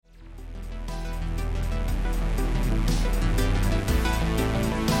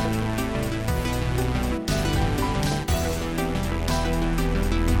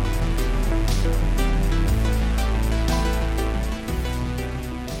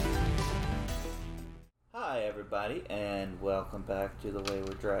everybody, and welcome back to The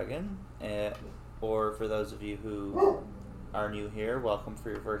Wayward Dragon. Or for those of you who are new here, welcome for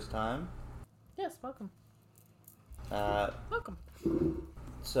your first time. Yes, welcome. Welcome.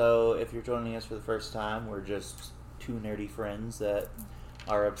 So, if you're joining us for the first time, we're just two nerdy friends that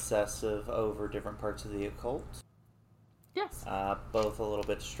are obsessive over different parts of the occult. Yes. Both a little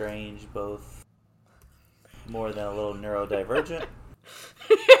bit strange, both more than a little neurodivergent.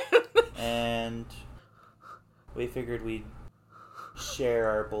 And we figured we'd share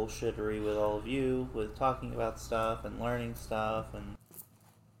our bullshittery with all of you, with talking about stuff and learning stuff and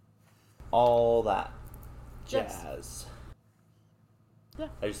all that jazz. Yes. Yeah.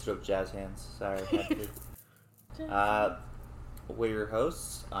 I just threw up jazz hands. Sorry. We're your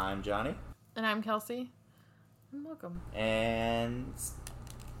hosts. I'm Johnny. And I'm Kelsey. And welcome. And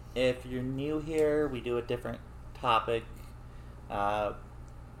if you're new here, we do a different topic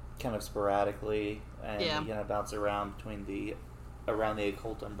kind of sporadically, and we kind of bounce around between the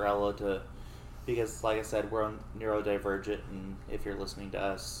occult umbrella because like I said, we're neurodivergent, and if you're listening to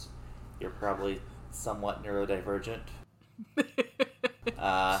us, you're probably somewhat neurodivergent.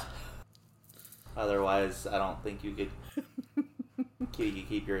 Otherwise, I don't think you could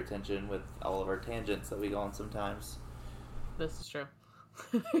keep your attention with all of our tangents that we go on sometimes. This is true.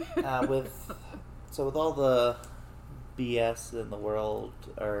 With all the BS in the world,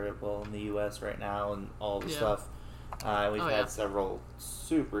 in the U.S. right now, and all the stuff, we've had several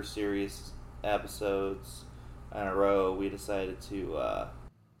super serious episodes in a row. We decided to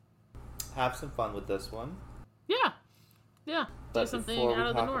have some fun with this one. Yeah. Do something out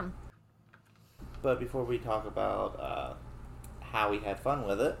of the norm. But before we talk about how we had fun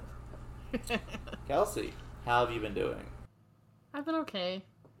with it, Kelsey, how have you been doing? I've been okay.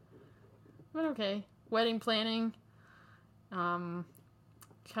 Wedding planning.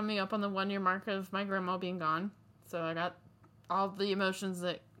 Coming up on the 1 year mark of my grandma being gone. So I got all the emotions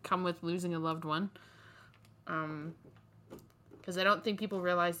that come with losing a loved one. Because I don't think people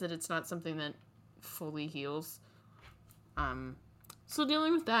realize that it's not something that fully heals. Still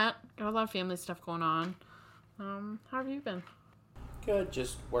dealing with that. Got a lot of family stuff going on. How have you been? Good,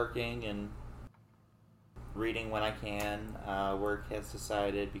 just working and reading when I can. Work has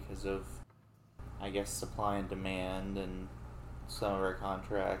decided, because of, I guess, supply and demand and some of our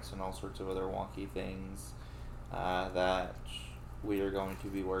contracts and all sorts of other wonky things, that we are going to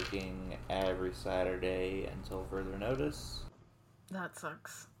be working every Saturday until further notice. That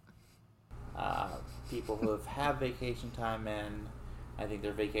sucks. People who have vacation time in, I think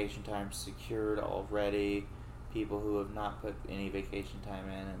their vacation time's secured already. People who have not put any vacation time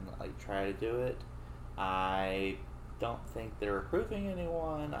in and try to do it, I don't think they're approving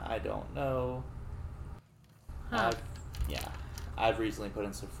anyone. I don't know. Huh. I've recently put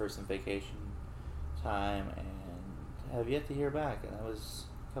in some vacation time and have yet to hear back, and that was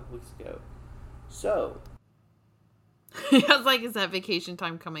a couple weeks ago. So I was like, is that vacation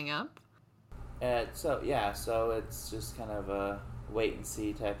time coming up? So it's just kind of a wait and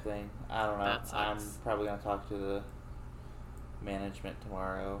see type thing. I don't know. I'm probably going to talk to the management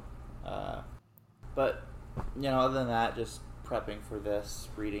tomorrow. But, other than that, just prepping for this,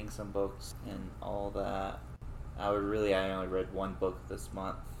 reading some books and all that. I only read one book this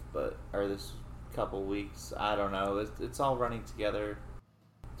month, or this couple weeks. I don't know. It's all running together.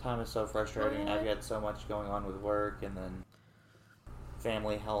 Time is so frustrating. I've got so much going on with work, and then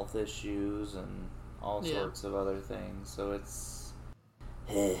family health issues and all sorts of other things. So it's...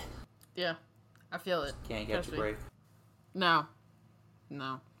 Yeah, I feel it. Can't catch a break. No. So,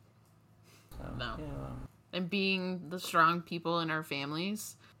 No. Yeah. And being the strong people in our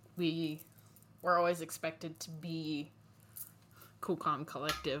families, we're always expected to be cool, calm,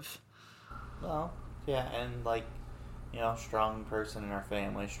 collective. Well, yeah, and strong person in our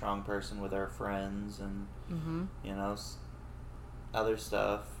family, strong person with our friends, and other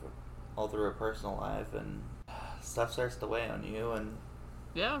stuff all through our personal life, and stuff starts to weigh on you, and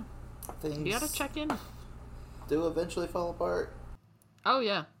things you gotta check in. Do eventually fall apart. Oh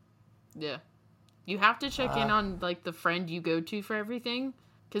yeah. You have to check in on the friend you go to for everything,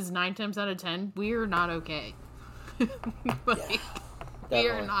 because 9 times out of 10 we're not okay. We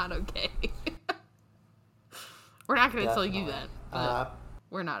are not okay. We're not going to tell you that, but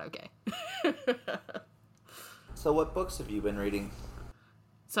we're not okay. So what books have you been reading?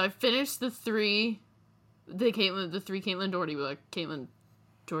 So I finished the three Caitlin Doherty book. Caitlin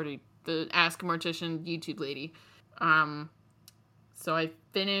Doherty, the Ask a Mortician YouTube lady. So I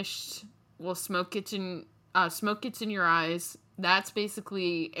finished Smoke Gets in Your Eyes. That's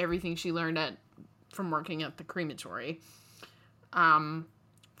basically everything she learned from working at the crematory.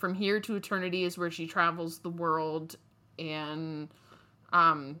 From Here to Eternity is where she travels the world and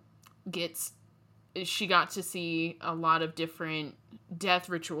she got to see a lot of different death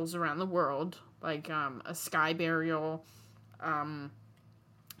rituals around the world, like a sky burial.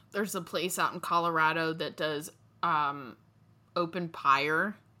 There's a place out in Colorado that does open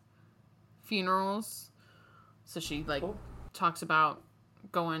pyre funerals. So she talks about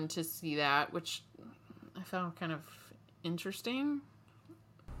going to see that, which I found kind of interesting.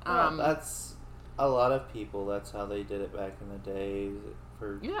 Well, that's a lot of people. That's how they did it back in the day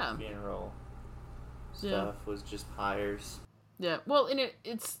for funeral stuff. Was just pyres. Yeah. Well, and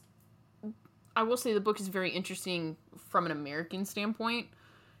it's. I will say the book is very interesting from an American standpoint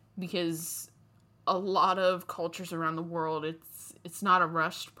because a lot of cultures around the world, it's not a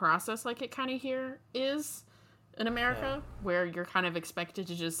rushed process like it kind of here is in America, where you're kind of expected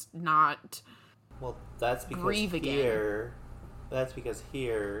to just not. Well, that's because grieve again. That's because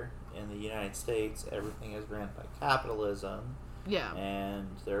here in the United States, everything is ran by capitalism. Yeah. And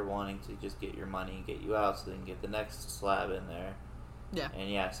they're wanting to just get your money and get you out so they can get the next slab in there. Yeah.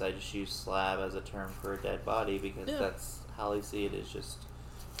 And yes, I just use slab as a term for a dead body because that's how they see it, is just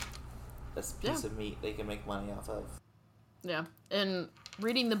a piece of meat they can make money off of. Yeah. And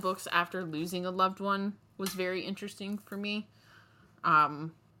reading the books after losing a loved one was very interesting for me.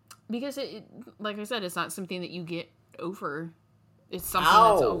 Because it, like I said, it's not something that you get over. It's something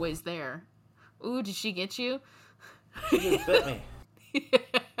that's always there. Ooh, did she get you? She just bit me.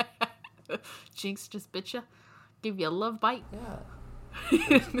 Jinx just bit you? Give you a love bite?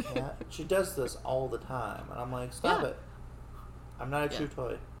 Yeah. She does this all the time. And I'm like, stop it. I'm not a chew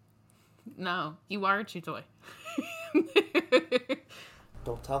toy. No, you are a chew toy.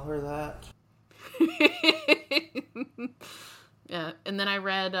 Don't tell her that. Yeah, and then I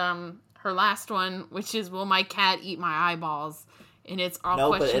read her last one, which is Will My Cat Eat My Eyeballs? And it's all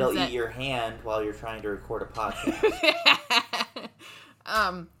questions. No, but it'll eat your hand while you're trying to record a podcast.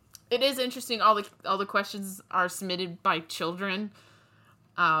 It is interesting. All the questions are submitted by children.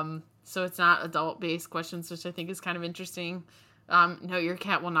 So it's not adult-based questions, which I think is kind of interesting. No, your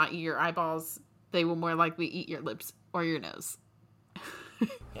cat will not eat your eyeballs. They will more likely eat your lips or your nose.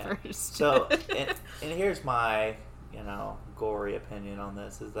 First. So, and here's my, gory opinion on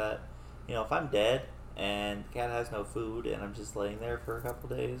this, is that, if I'm dead and the cat has no food and I'm just laying there for a couple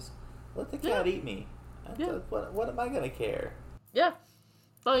days, let the cat eat me. What am I going to care? Yeah.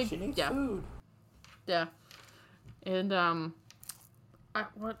 Like, she needs food. Yeah. And, I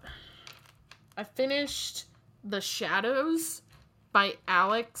finished The Shadows by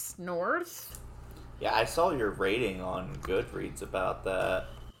Alex North. Yeah, I saw your rating on Goodreads about that.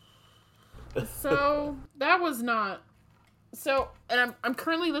 So, that was not... So, and I'm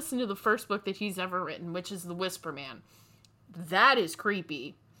currently listening to the first book that he's ever written, which is The Whisper Man. That is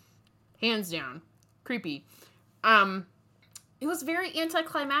creepy. Hands down. Creepy. It was very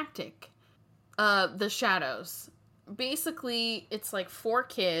anticlimactic. The Shadows. Basically, it's like 4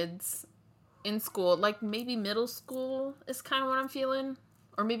 kids in school, like maybe middle school is kind of what I'm feeling.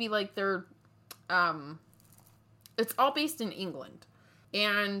 Or maybe like they're... it's all based in England.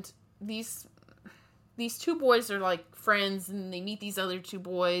 And these 2 boys are like friends, and they meet these other 2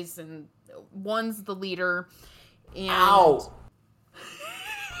 boys, and one's the leader. And ow!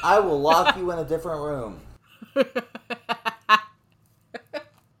 I will lock you in a different room.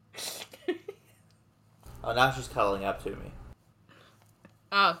 Oh, now she's cuddling up to me.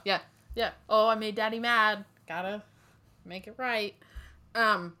 Oh, yeah. Oh, I made Daddy mad. Gotta make it right.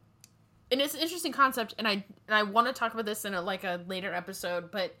 And it's an interesting concept, and I want to talk about this in a later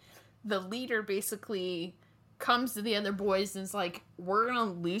episode, but the leader basically comes to the other boys and is like, we're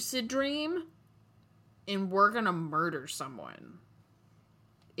gonna lucid dream, and we're gonna murder someone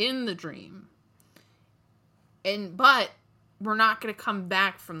in the dream. But we're not gonna come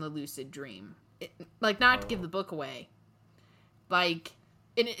back from the lucid dream. Not to give the book away. And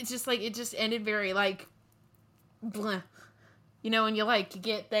it's just it just ended very bleh. When you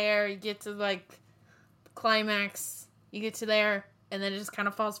get there, you get to the climax, you get to there, and then it just kind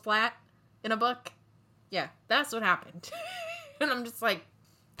of falls flat in a book. Yeah, that's what happened. And I'm just I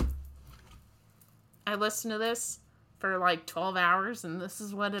listened to this for 12 hours, and this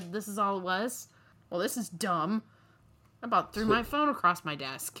is all it was. Well, this is dumb. I about threw my phone across my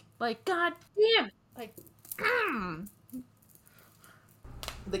desk. God damn.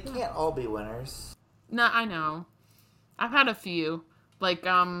 They can't all be winners. No, I know. I've had a few.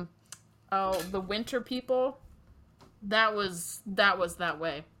 The Winter People. That was that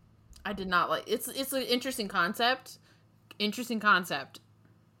way. I did not like it's an interesting concept. Interesting concept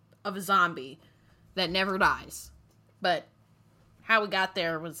of a zombie that never dies. But how we got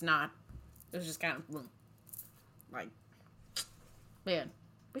there was not. It was just kind of like, man,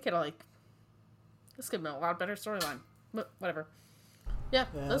 we could have this could have been a lot better storyline. But whatever. Yeah,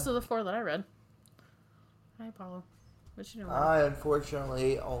 those are the 4 that I read. Hi, Apollo. What you doing? I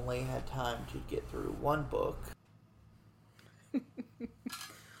unfortunately only had time to get through one book.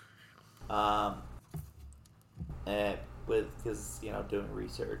 And because doing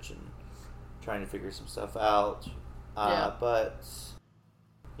research and trying to figure some stuff out. But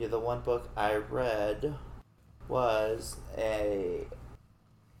the one book I read was I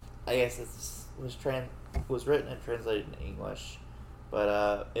guess was written and translated in English,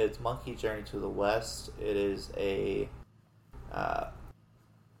 but it's Monkey Journey to the West. It is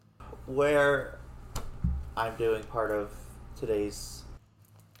where I'm doing part of today's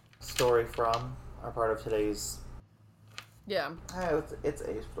story from, or part of today's. Yeah. It's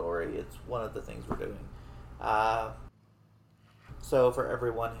a story. It's one of the things we're doing. So for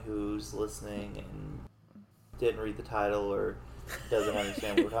everyone who's listening and didn't read the title or doesn't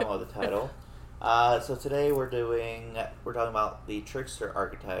understand what we're talking about with the title, so today we're talking about the Trickster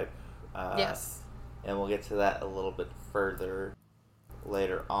archetype. Yes. And we'll get to that a little bit further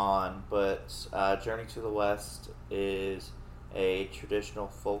later on. But Journey to the West is a traditional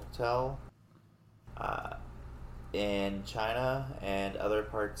folktale in China and other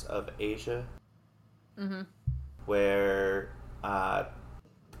parts of Asia, where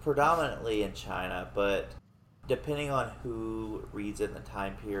predominantly in China, but depending on who reads it in the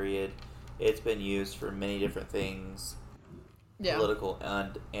time period, it's been used for many different things, political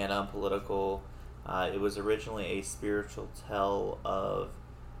and unpolitical. It was originally a spiritual tale of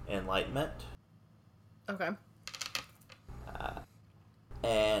enlightenment. Okay.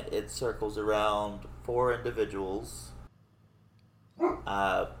 And it circles around 4 individuals.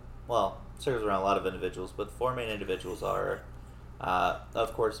 Circles around a lot of individuals, but the 4 main individuals are,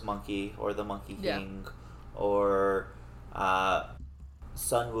 of course, Monkey, or the Monkey King, or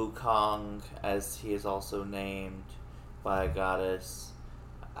Sun Wukong, as he is also named by a goddess.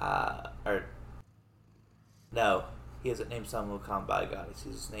 He isn't named Sun Wukong by a goddess.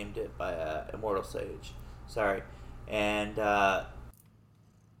 He's named it by an immortal sage. Sorry. And,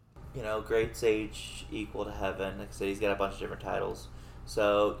 great sage equal to heaven. Like I said, he's got a bunch of different titles.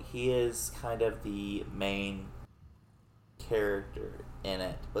 So he is kind of the main character in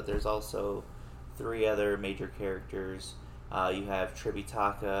it. But there's also 3 other major characters. You have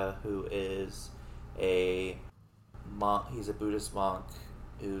Tributaka, who is a monk. He's a Buddhist monk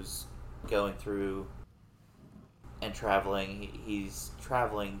who's going through and traveling. He's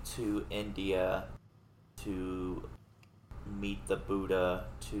traveling to India to meet the Buddha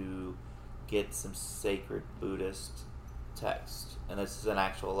to get some sacred Buddhist text. And this is an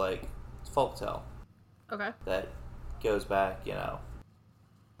actual, folktale. Okay. That goes back,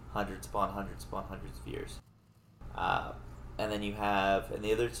 hundreds upon hundreds upon hundreds of years. And then you have, and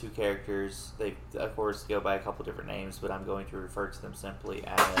the other 2 characters, they, of course, go by a couple different names, but I'm going to refer to them simply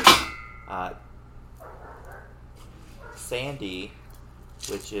as Sandy,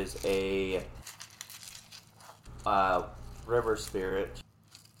 which is a river spirit.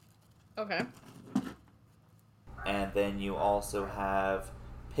 Okay. And then you also have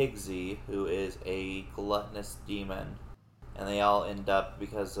Pigsy, who is a gluttonous demon. And they all end up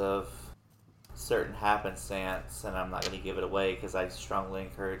because of certain happenstance, and I'm not going to give it away because I strongly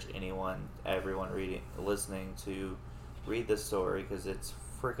encourage everyone listening to read this story because it's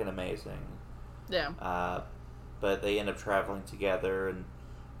freaking amazing. Yeah. But they end up traveling together and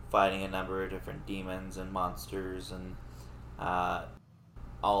fighting a number of different demons and monsters and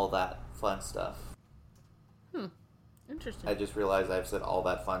all that fun stuff. Interesting. I just realized I've said all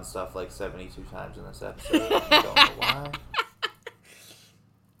that fun stuff 72 times in this episode. I don't know why.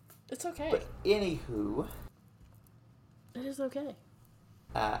 It's okay. But anywho, it is okay.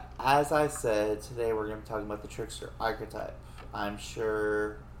 As I said, today we're going to be talking about the Trickster archetype. I'm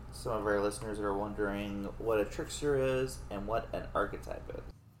sure some of our listeners are wondering what a Trickster is and what an archetype is.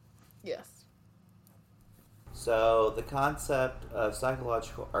 Yes. So, the concept of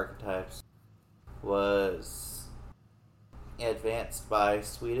psychological archetypes was advanced by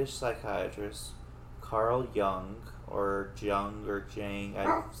Swedish psychiatrist Carl Jung, or Jung or Jang.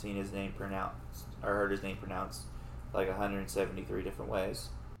 I've seen his name pronounced, or heard his name pronounced 173 different ways.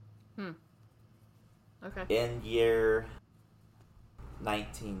 Okay. In year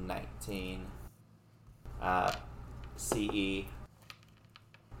 1919 CE,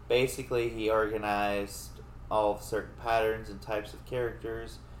 basically he organized all certain patterns and types of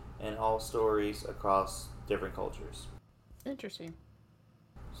characters in all stories across different cultures. Interesting.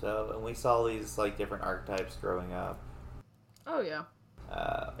 So, and we saw these different archetypes growing up. Oh yeah.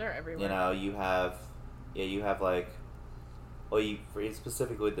 They're everywhere. You know, you have like, well,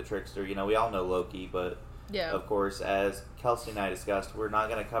 specifically the Trickster. You know, we all know Loki, but yeah, of course, as Kelsey and I discussed, we're not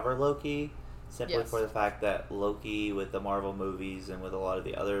going to cover Loki simply for the fact that Loki, with the Marvel movies and with a lot of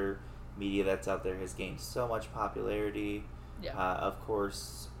the other media that's out there, has gained so much popularity. Yeah. Of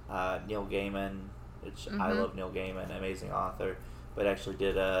course, Neil Gaiman, which I love Neil Gaiman, amazing author, but actually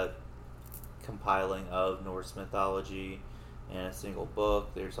did a compiling of Norse mythology in a single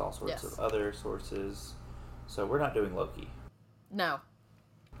book. There's all sorts of other sources. So we're not doing Loki. No.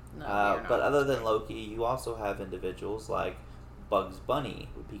 But other than Loki, you also have individuals like Bugs Bunny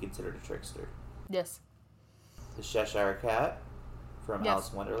would be considered a trickster. Yes. The Cheshire Cat from Alice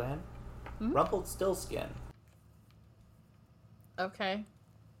in Wonderland. Rumpelstiltskin. Okay.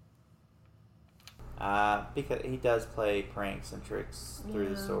 Because he does play pranks and tricks through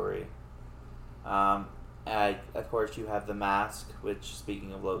the story. Of course, you have The Mask, which,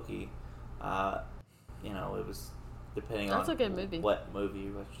 speaking of Loki, you know, it was depending on a good movie. What movie,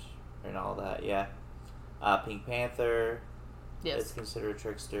 and all that, yeah. Pink Panther is considered a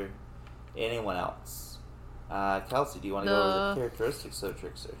trickster. Anyone else? Kelsey, do you want to go over the characteristics of a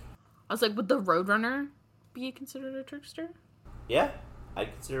trickster? I was like, would the Roadrunner be considered a trickster? Yeah,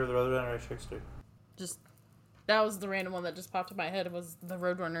 I'd consider the Roadrunner a trickster. That was the random one that just popped in my head. It was the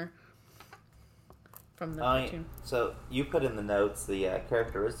Roadrunner from the cartoon. So you put in the notes the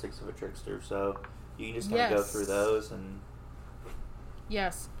characteristics of a trickster, so you can just kind of go through those and...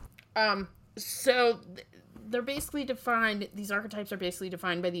 Yes. So they're basically defined, these archetypes are basically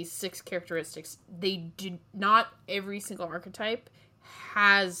defined by these 6 characteristics. Not every single archetype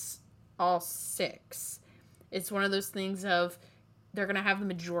has all 6. It's one of those things of, they're going to have the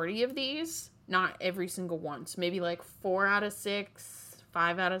majority of these, not every single one. So maybe like 4 out of 6,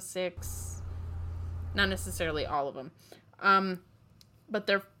 5 out of 6, not necessarily all of them. But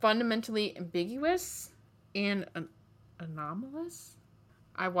they're fundamentally ambiguous and anomalous.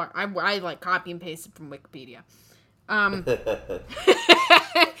 I like copy and paste it from Wikipedia.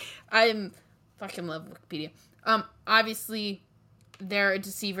 I fucking love Wikipedia. Obviously, they're a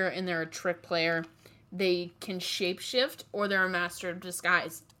deceiver and they're a trick player. They can shapeshift, or they're a master of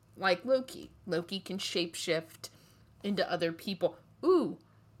disguise, like Loki. Loki can shapeshift into other people. Ooh,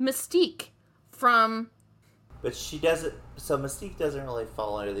 Mystique from... But she doesn't... So Mystique doesn't really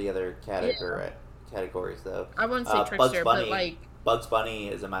fall under the other categories, though. I wouldn't say trickster, but like... Bugs Bunny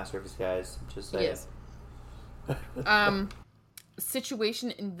is a master of disguise, just saying. Yes.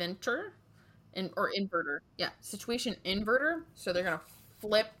 Situation inventor, or inverter. Yeah, situation inverter. So they're gonna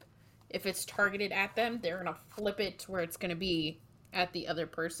flip, if it's targeted at them, they're gonna flip it to where it's gonna be at the other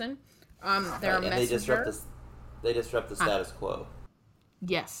person. They're a messenger. They disrupt the status quo.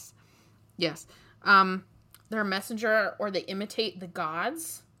 Yes. They're a messenger, or they imitate the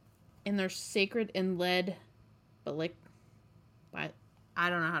gods, and they're sacred and led, but I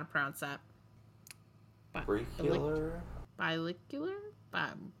don't know how to pronounce that. Bricular? Bilicular?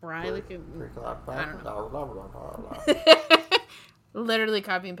 I don't know. Literally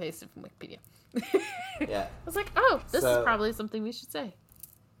copy and pasted from Wikipedia. Yeah. I was like, oh, this is probably something we should say.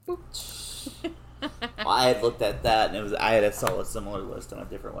 Well, I had looked at that, and I saw a similar list on a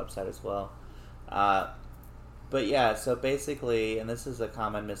different website as well. But yeah, so basically, and this is a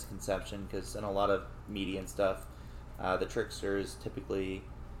common misconception, because in a lot of media and stuff, the tricksters typically,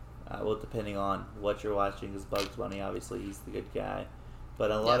 well, depending on what you're watching, because Bugs Bunny, obviously, he's the good guy.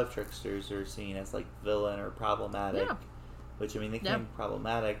 But a lot of tricksters are seen as, like, villain or problematic. Yeah. Which, I mean, they can be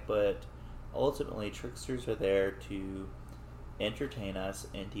problematic, but ultimately, tricksters are there to entertain us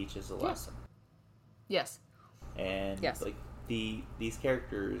and teach us a lesson. Yes. And, like, these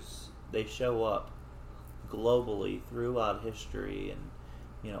characters, they show up globally throughout history, and,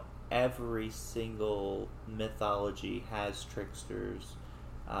 you know, every single mythology has tricksters.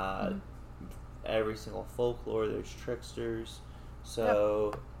 Every single folklore, there's tricksters.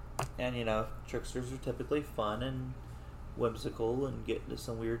 So, and you know, tricksters are typically fun and whimsical and get into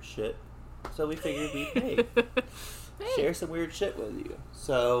some weird shit. So we figured we'd share some weird shit with you.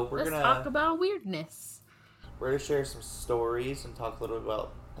 So let's talk about weirdness. We're gonna share some stories and talk a little bit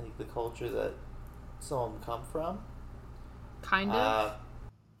about, I think, the culture that some of them come from. Kind of.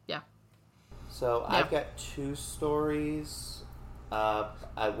 Yeah. So I've got 2 stories.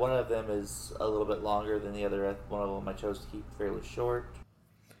 One of them is a little bit longer than the other. One of them I chose to keep fairly short.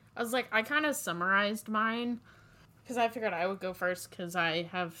 I was like, I kind of summarized mine because I figured I would go first because I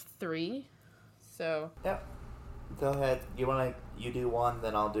have 3. So. Yep. Go ahead. You do one,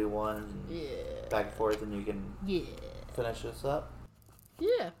 then I'll do one. Yeah. Back and forth, and you can finish this up.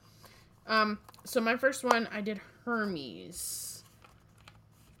 Yeah. So my first one, I did Hermes.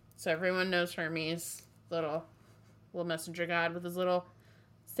 So everyone knows Hermes, little messenger god with his little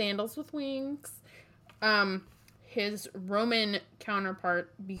sandals with wings. His Roman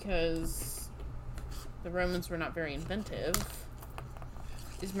counterpart, because the Romans were not very inventive,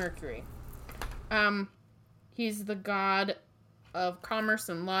 is Mercury. He's the god of commerce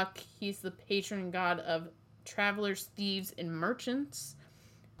and luck. He's the patron god of travelers, thieves, and merchants.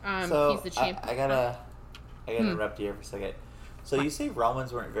 He's the champion. I gotta interrupt you here for a second. So you say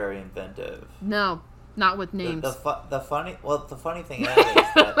Romans weren't very inventive? No, not with names. The funny thing is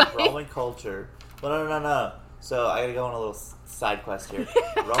that Roman culture. Well, no. So I gotta go on a little side quest here.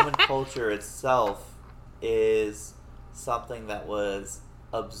 Roman culture itself is something that was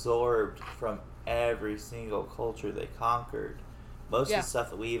absorbed from every single culture they conquered. Most of the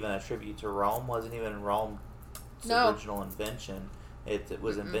stuff that we even attribute to Rome wasn't even Rome's original invention. It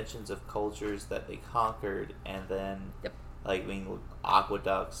was inventions of cultures that they conquered, and then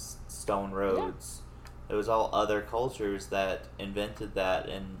aqueducts, stone roads. It was all other cultures that invented that,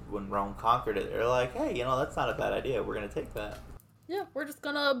 and when Rome conquered it, they're like, hey, that's not a bad idea. We're going to take that. Yeah, we're just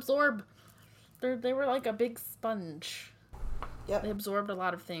going to absorb. They were like a big sponge. Yeah. They absorbed a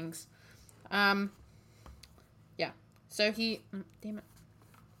lot of things. Yeah. So he... Damn it.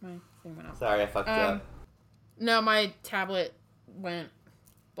 My thing went out. Sorry, I fucked you up. No, my tablet went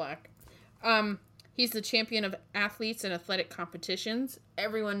black. He's the champion of athletes and athletic competitions.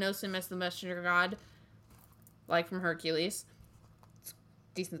 Everyone knows him as the messenger god, like from Hercules. It's a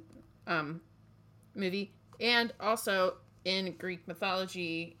decent movie. And also in Greek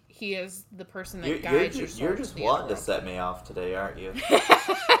mythology, he is the person that guides your soul. You're just wanting to set me off today, aren't you?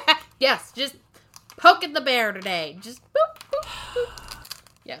 Yes, just poking the bear today. Just boop, boop, boop.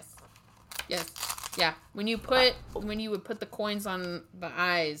 Yes. Yeah. When you would put the coins on the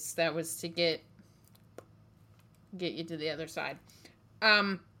eyes, that was to get you to the other side.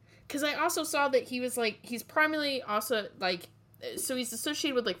 Because I also saw that he was he's primarily also so he's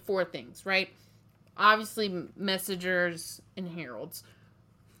associated with 4 things, right? Obviously, messengers and heralds.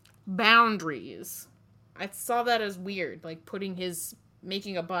 Boundaries. I saw that as weird,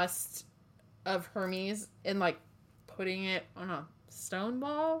 making a bust of Hermes and putting it on a stone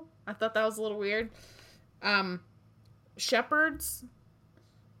wall. I thought that was a little weird. Shepherds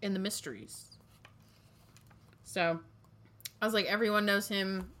and the mysteries. So I was like, everyone knows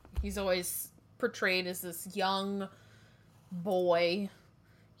him. He's always portrayed as this young boy,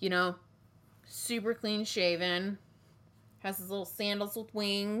 super clean shaven, has his little sandals with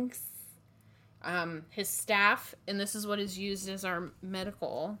wings, his staff, and this is what is used as our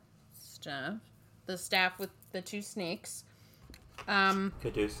medical stuff, the staff with the 2 snakes.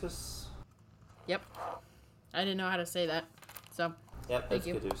 Caduceus? Yep. I didn't know how to say that, so yep, that's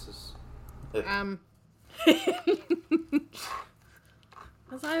Caduceus.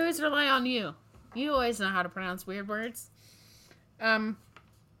 Because I always rely on you. You always know how to pronounce weird words.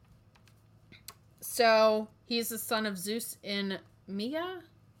 So he's the son of Zeus and Maya.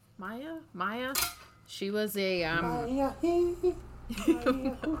 She was a Maya.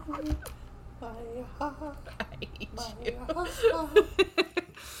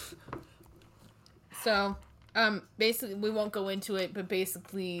 So, basically, we won't go into it, but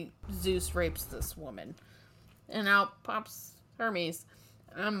basically, Zeus rapes this woman, and out pops Hermes.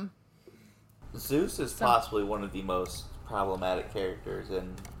 Zeus is possibly one of the most problematic characters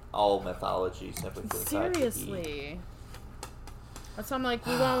in all mythology, simply for the fact that seriously. That's why I'm like,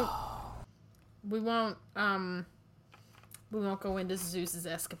 we won't go into Zeus's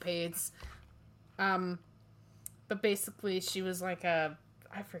escapades. But basically, she was I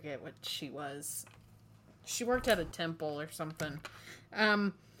forget what she was. She worked at a temple or something.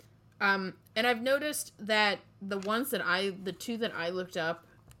 And I've noticed that the 2 that I looked up,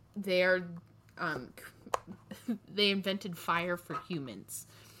 they invented fire for humans.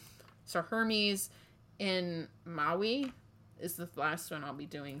 So Hermes and Maui is the last one I'll be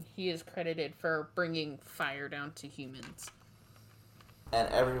doing. He is credited for bringing fire down to humans. And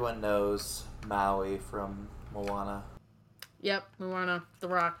everyone knows Maui from Moana. Yep, Moana, The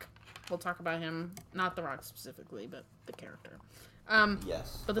Rock. We'll talk about him. Not The Rock specifically, but the character.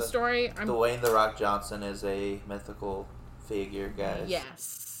 Yes. But the story... Dwayne The Rock Johnson is a mythical figure, guys.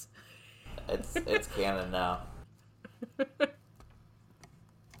 Yes. It's canon now.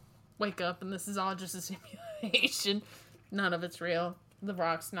 Wake up, and this is all just a simulation. None of it's real. The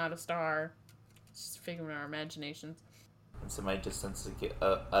Rock's not a star. It's just a figment of our imaginations. And somebody just sends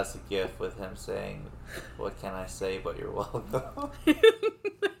us a gif with him saying, "What can I say but you're welcome?"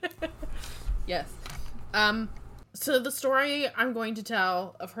 Yes. So the story I'm going to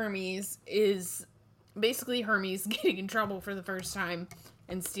tell of Hermes is basically Hermes getting in trouble for the first time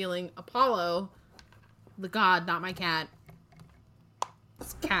and stealing Apollo, the god, not my cat,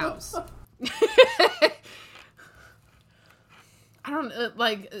 cows. I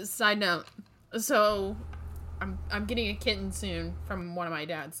don't side note. So I'm getting a kitten soon from one of my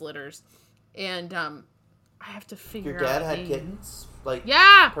dad's litters, and I have to figure out. Your dad had kittens? Like,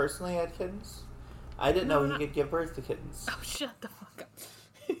 yeah, personally had kittens? I didn't know he could give birth to kittens. Oh, shut the fuck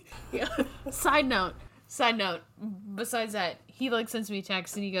up. Yeah. Side note. Besides that, he sends me a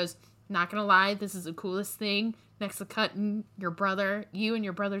text and he goes, "Not gonna lie, this is the coolest thing. Next to cutting you and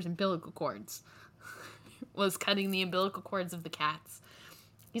your brother's umbilical cords." Was cutting the umbilical cords of the cats.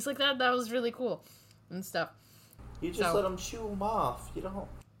 He's like, that was really cool and stuff. You just let them chew them off. You don't.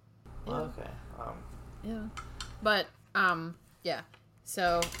 Yeah. Okay. Yeah. But yeah.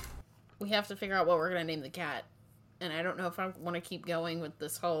 So we have to figure out what we're gonna name the cat, and I don't know if I want to keep going with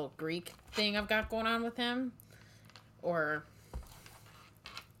this whole Greek thing I've got going on with him, or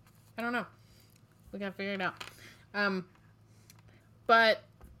I don't know. We gotta figure it out. But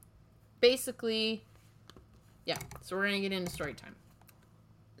basically. Yeah, so we're going to get into story time.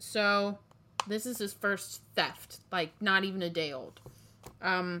 So, this is his first theft, not even a day old.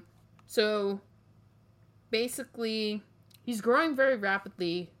 So, basically, he's growing very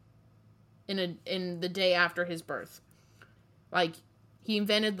rapidly in the day after his birth. He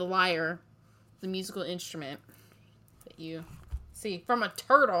invented the lyre, the musical instrument that you see from a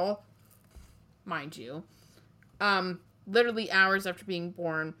turtle, mind you. Literally hours after being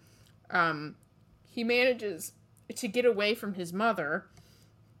born, he manages to get away from his mother,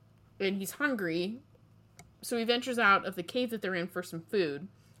 and he's hungry, so he ventures out of the cave that they're in for some food.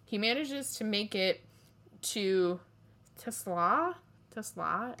 He manages to make it to Tesla? It's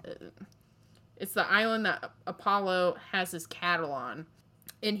the island that Apollo has his cattle on,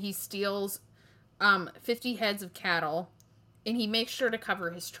 and he steals 50 heads of cattle, and he makes sure to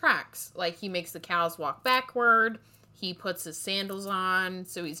cover his tracks. He makes the cows walk backward. He puts his sandals on,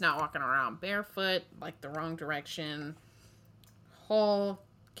 so he's not walking around barefoot, the wrong direction. Whole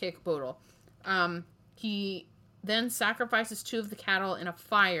kick-boodle. He then sacrifices 2 of the cattle in a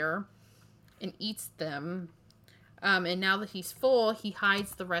fire and eats them. And now that he's full, he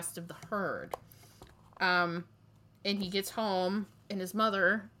hides the rest of the herd. And he gets home, and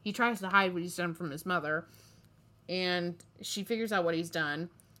he tries to hide what he's done from his mother. And she figures out what he's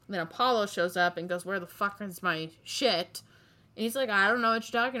done. Then Apollo shows up and goes, "Where the fuck is my shit?" And he's like, "I don't know what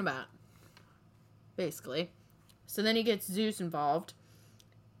you're talking about." Basically. So then he gets Zeus involved.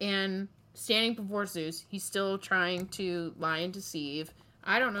 And standing before Zeus, he's still trying to lie and deceive.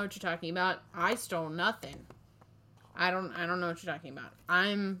 "I don't know what you're talking about. I stole nothing. I don't know what you're talking about.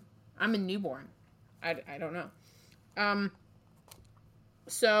 I'm a newborn. I don't know."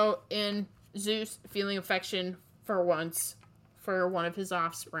 So in Zeus feeling affection for once for one of his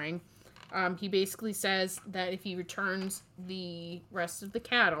offspring, he basically says that if he returns the rest of the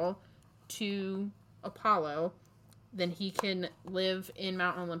cattle to Apollo, then he can live in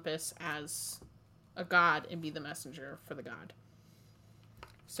Mount Olympus as a god and be the messenger for the god.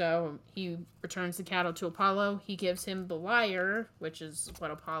 So he returns the cattle to Apollo. He gives him the lyre, which is what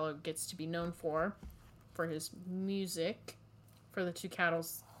Apollo gets to be known for his music, for the 2 cattle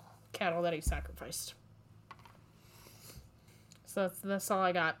that he sacrificed. So that's all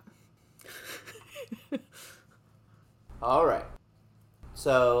I got. All right.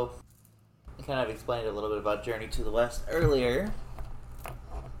 So, I kind of explained a little bit about Journey to the West earlier.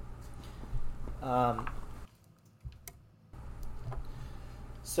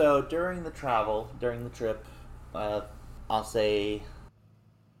 So, during the trip, I'll say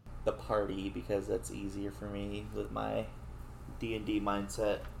the party, because that's easier for me with my D&D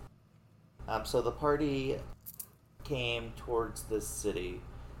mindset. So the party came towards this city,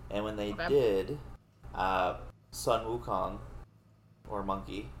 and when they did, Sun Wukong, or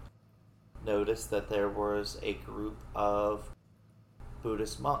Monkey, noticed that there was a group of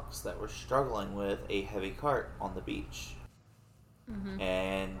Buddhist monks that were struggling with a heavy cart on the beach. Mm-hmm.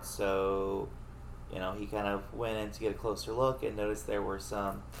 And so, he kind of went in to get a closer look and noticed there were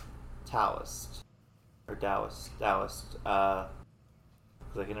some Taoist, because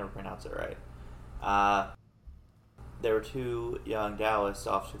I can never pronounce it right. There were 2 young Taoists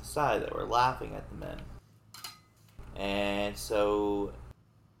off to the side that were laughing at the men. And so,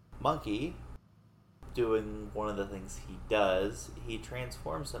 Monkey, doing one of the things he does, he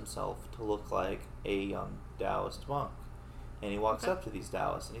transforms himself to look like a young Taoist monk. And he walks up to these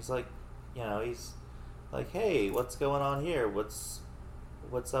Taoists, and he's like, "Hey, what's going on here? What's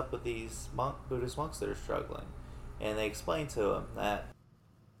up with these Buddhist monks that are struggling?" And they explain to him that,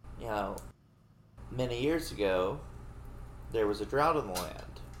 many years ago, there was a drought in the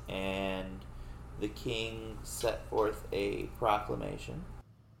land, and the king set forth a proclamation.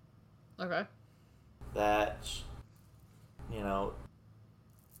 Okay. That, you know,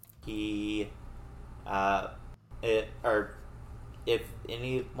 he, or if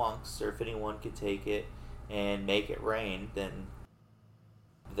any monks or if anyone could take it and make it rain, then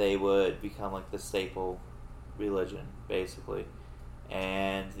they would become like the staple religion, basically.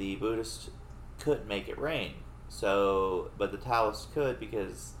 And the Buddhists couldn't make it rain. So, but the Taoists could,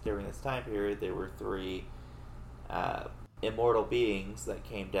 because during this time period there were three immortal beings that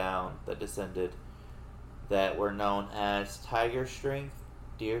came down, that descended, that were known as tiger strength,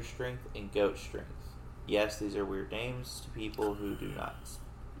 deer strength, and goat strength. Yes, these are weird names to people who do not.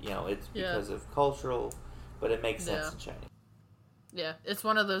 It's because of cultural, but it makes sense in Chinese. Yeah, it's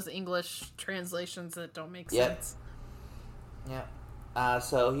one of those English translations that don't make sense. Yeah.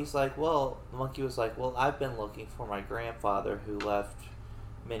 So he's like, the monkey was like, I've been looking for my grandfather who left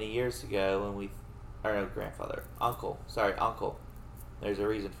many years ago, and uncle. There's a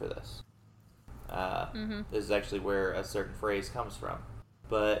reason for this. This is actually where a certain phrase comes from.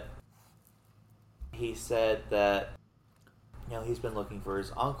 But he said that, he's been looking for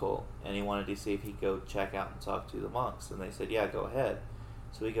his uncle, and he wanted to see if he'd go check out and talk to the monks. And they said, yeah, go ahead.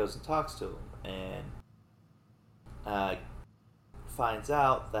 So he goes and talks to them, and finds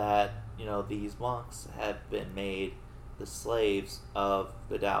out that, these monks have been made the slaves of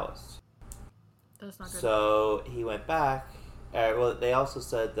the Taoists. That's not good. So he went back. They also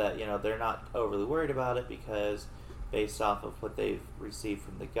said that, they're not overly worried about it, because based off of what they've received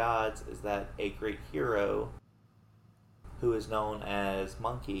from the gods, is that a great hero who is known as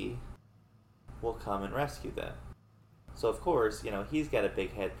Monkey will come and rescue them. So of course, he's got a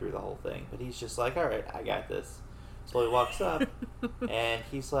big head through the whole thing, but he's just like, alright, I got this. So he walks up, and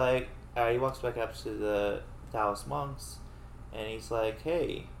he's like, he walks back up to the Taoist monks, and he's like,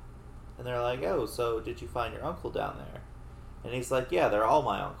 hey. And they're like, oh, so did you find your uncle down there? And he's like, yeah, they're all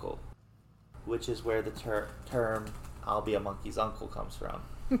my uncle. Which is where the term, I'll be a monkey's uncle comes from.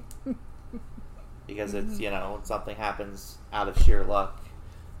 Because it's, when something happens out of sheer luck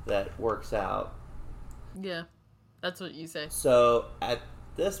that works out. Yeah, that's what you say. So, at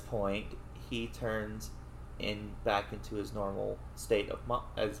this point, he turns back into his normal state of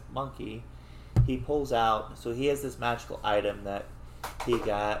as monkey. He pulls out, so he has this magical item that he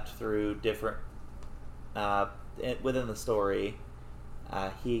got through different, within the story.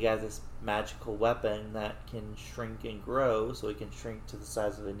 He got this magical weapon that can shrink and grow, so he can shrink to the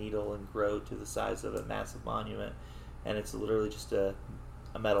size of a needle and grow to the size of a massive monument, and it's literally just a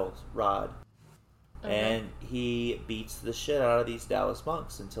metal rod. Okay. And he beats the shit out of these Taoist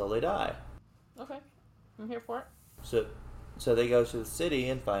monks until they die. Okay, I'm here for it. So they go to the city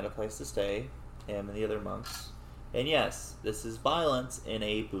and find a place to stay, him and the other monks. And yes, this is violence in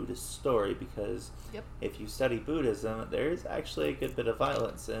a Buddhist story, because if you study Buddhism, there is actually a good bit of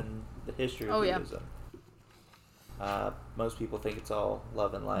violence in the history of Buddhism. Yeah. Most people think it's all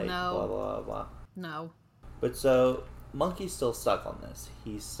love and light, blah, blah, blah. No. But so, Monkey's still stuck on this.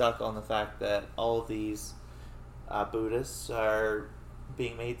 He's stuck on the fact that all of these Buddhists are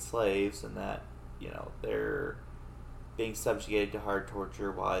being made slaves, and that, they're being subjugated to hard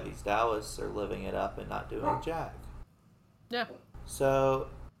torture while these Taoists are living it up and not doing jack. Yeah. So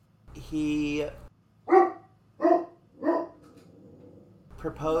he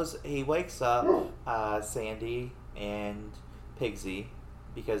wakes up Sandy and Pigsy,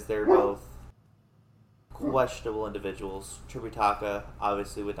 because they're both questionable individuals. Tributaka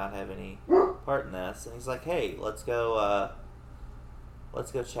obviously would not have any part in this, and he's like, hey, let's go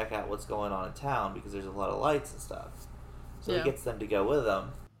check out what's going on in town, because there's a lot of lights and stuff. So he gets them to go with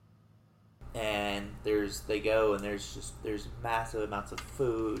him, and there's massive amounts of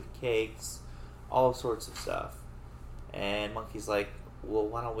food, cakes, all sorts of stuff. And Monkey's like, well,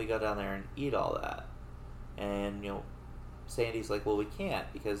 why don't we go down there and eat all that? And, Sandy's like, well, we can't,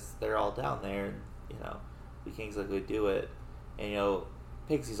 because they're all down there, and, we can't exactly do it. And,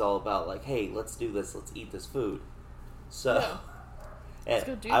 Pixie's all about, like, hey, let's do this, let's eat this food. So... Yeah.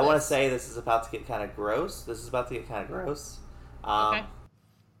 And I want to say this is about to get kind of gross. Okay.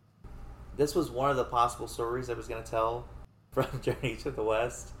 This was one of the possible stories I was going to tell from Journey to the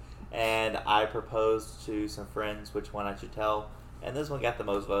West, and I proposed to some friends which one I should tell, and this one got the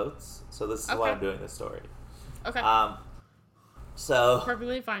most votes, so this is why I'm doing this story. Okay. So...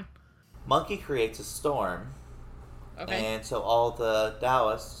 Perfectly fine. Monkey creates a storm, and so all the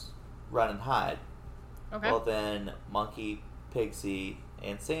Taoists run and hide. Okay. Well, then Monkey, Pigsy,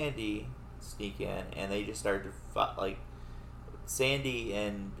 and Sandy sneak in, and they just start to Sandy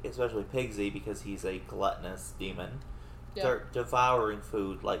and especially Pigsy, because he's a gluttonous demon, Yeah. start devouring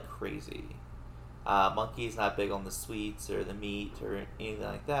food like crazy. Monkey's not big on the sweets or the meat or anything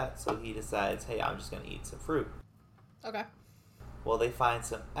like that, so he decides, hey, I'm just going to eat some fruit. Okay. Well, they find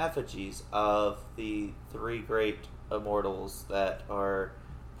some effigies of the 3 great immortals that are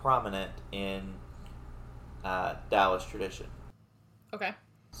prominent in Taoist tradition. Okay.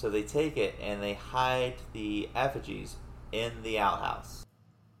 So they take it and they hide the effigies in the outhouse.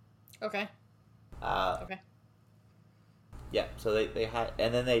 Okay. Okay. Yeah, so they hide,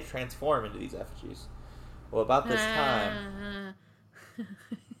 and then they transform into these effigies. Well, about this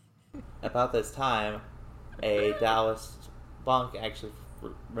time, a Taoist monk actually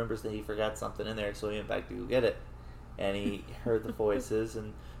remembers that he forgot something in there, so he went back to go get it. And he heard the voices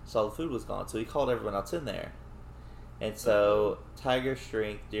and saw the food was gone, so he called everyone else in there. And so tiger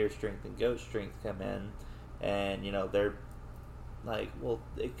strength, deer strength, and goat strength come in, and they're like, well,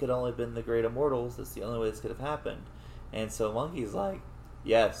 it could only have been the great immortals. That's the only way this could have happened. And so Monkey's like,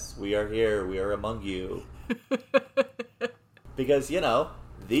 yes, we are here. We are among you. Because,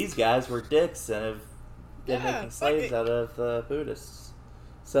 these guys were dicks and have been making slaves out of the Buddhists.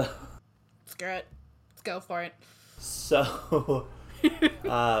 So. Screw it. Let's go for it. So.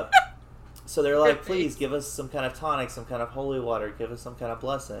 So they're like, please give us some kind of tonic, some kind of holy water, give us some kind of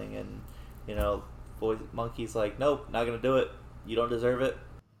blessing. And, Monkey's like, nope, not going to do it. You don't deserve it.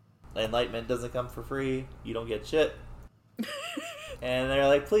 Enlightenment doesn't come for free. You don't get shit. And they're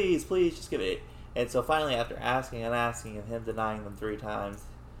like, please, just give it. And so finally, after asking and him denying them 3 times,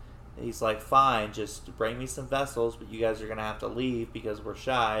 he's like, fine, just bring me some vessels, but you guys are going to have to leave because we're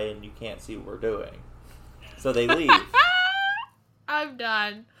shy and you can't see what we're doing. So they leave. I'm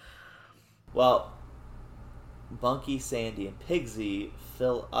done. Well, Monkey, Sandy, and Pigsy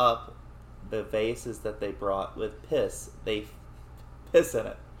fill up the vases that they brought with piss. They piss in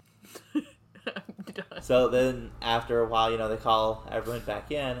it. So then, after a while, they call everyone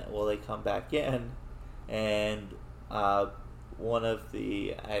back in. Well, they come back in, and one of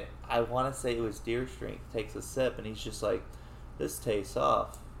the, I want to say it was Deer Strength, takes a sip, and he's just like, this tastes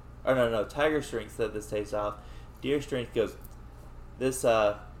off. Or no, Tiger Strength said this tastes off. Deer Strength goes, this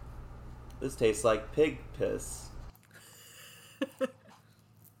tastes like pig piss.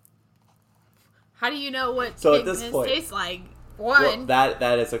 How do you know what pig piss tastes like? Well,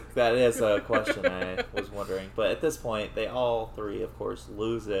 that is a question I was wondering. But at this point, they all 3, of course,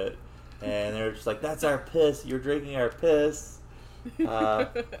 lose it, and they're just like, "That's our piss. You're drinking our piss."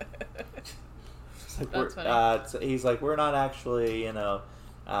 That's funny. So he's like, "We're not actually,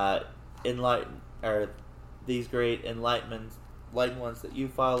 enlightened, or these great enlightened ones that you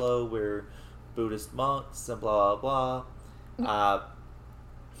follow. We're Buddhist monks and blah blah blah."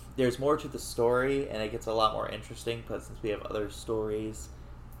 There's more to the story, and it gets a lot more interesting, but since we have other stories,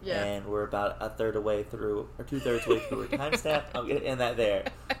 and we're about 1/3 away through, or 2/3 way through our time stamp, I'm going to end that there.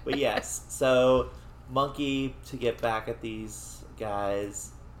 But yes, so Monkey, to get back at these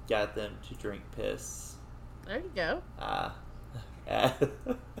guys, got them to drink piss. There you go.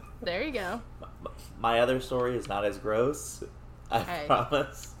 There you go. My other story is not as gross, I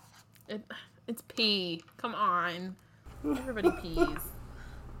promise. It's pee. Come on. Everybody pees.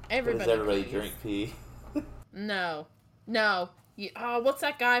 Everybody Does everybody drink pee? No. What's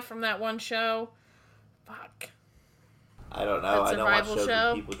that guy from that one show? Fuck. I don't know. I don't watch shows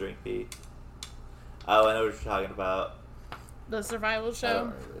where people drink pee. Oh, I know what you're talking about. The survival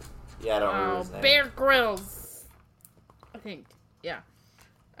show? I don't remember his name. Bear Grylls. I think. Yeah.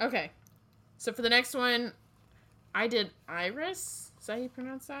 Okay. So for the next one, I did Iris. Is that how you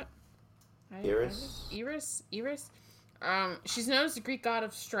pronounce that? Iris? Iris? She's known as the Greek god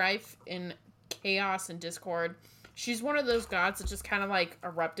of strife and chaos and discord. She's one of those gods that just kind of like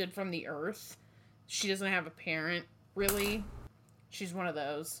erupted from the earth. She doesn't have a parent, really. She's one of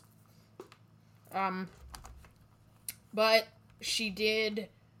those. But she did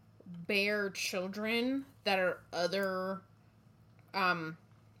bear children that are other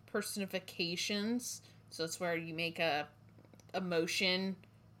personifications. So it's where you make a emotion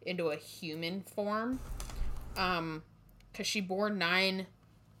into a human form. Because she bore 9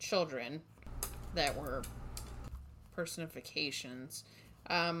 children that were personifications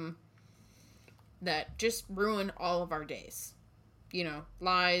that just ruin all of our days.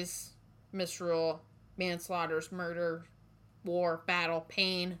 Lies, misrule, manslaughters, murder, war, battle,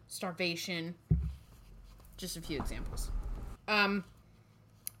 pain, starvation. Just a few examples. I,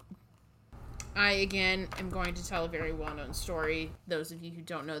 again, am going to tell a very well-known story. Those of you who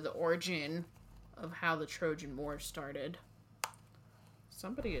don't know the origin of how the Trojan War started.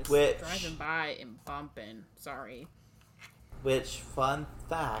 Somebody is driving by and bumping. Sorry. Which, fun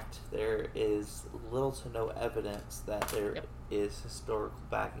fact, there is little to no evidence that there is historical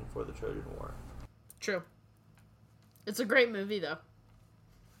backing for the Trojan War. True. It's a great movie, though.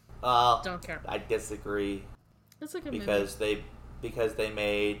 Don't care. I disagree. It's a good movie. Because they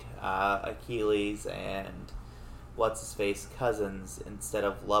made Achilles and what's-his-face cousins instead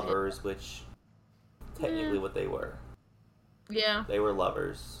of lovers, which technically what they were. Yeah. They were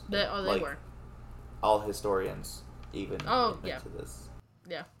lovers. They were. All historians even admit to this.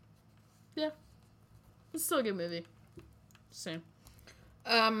 Yeah. Yeah. It's still a good movie. Same.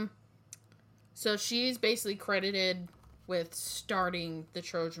 So she's basically credited with starting the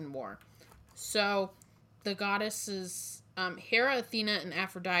Trojan War. So the goddesses, Hera, Athena, and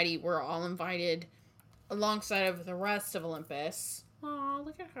Aphrodite were all invited alongside of the rest of Olympus. Oh,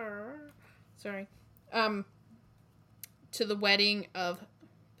 look at her. Sorry. To the wedding of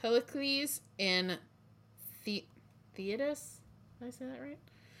Pericles and Thetis. Did I say that right?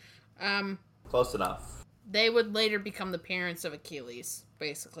 Close enough. They would later become the parents of Achilles,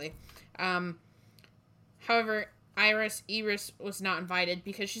 basically. However, Iris was not invited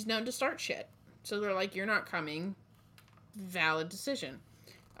because she's known to start shit. So they're like, you're not coming. Valid decision.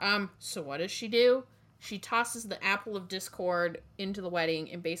 So what does she do? She tosses the apple of discord into the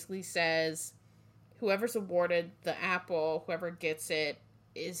wedding and basically says, whoever's awarded the apple, whoever gets it,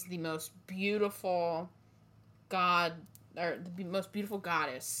 is the most beautiful god, or the most beautiful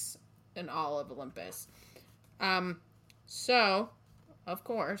goddess in all of Olympus. So, of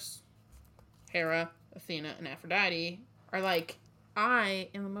course, Hera, Athena, and Aphrodite are like, I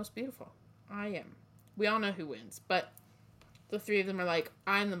am the most beautiful. I am. We all know who wins, but the three of them are like,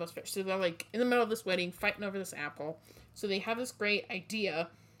 I'm the most beautiful. So they're like in the middle of this wedding, fighting over this apple. So they have this great idea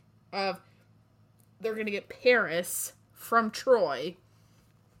of they're going to get Paris from Troy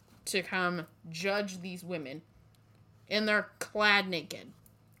to come judge these women. And they're clad naked.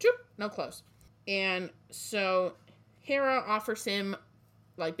 No clothes. And so Hera offers him,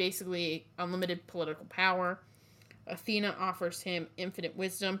 like, basically unlimited political power. Athena offers him infinite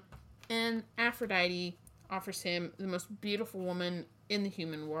wisdom. And Aphrodite offers him the most beautiful woman in the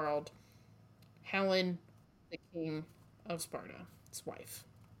human world, Helen, the king of Sparta, his wife.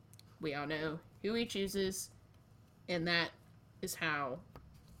 We all know who he chooses, and that is how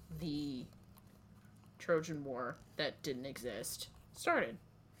the Trojan War that didn't exist started.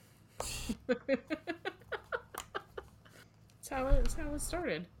 That's how it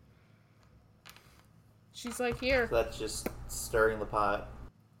started. She's like, here. So that's just stirring the pot.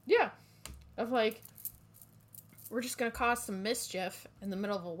 Yeah. Of like, we're just going to cause some mischief in the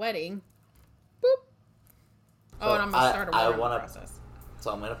middle of a wedding. Boop. So and I'm going to start a war process.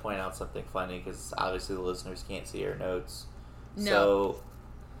 So I'm going to point out something funny because obviously the listeners can't see our notes. No. So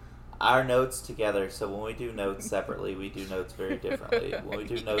our notes together, so when we do notes separately, we do notes very differently. When we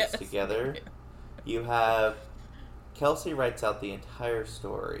do notes together, you have Kelsey writes out the entire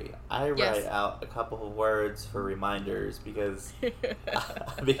story. I write out a couple of words for reminders because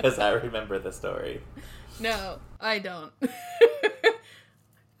I remember the story. No, I don't.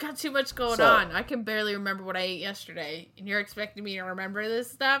 Got too much going on. I can barely remember what I ate yesterday, and you're expecting me to remember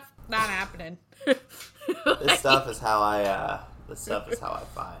this stuff? Not happening. This stuff is how I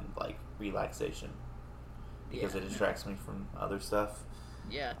find like relaxation because it distracts me from other stuff.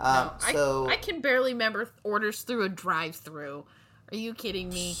 Yeah. No, I can barely remember orders through a drive-thru. Are you kidding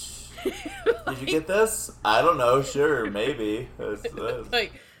me? Did you get this? I don't know. Sure, maybe.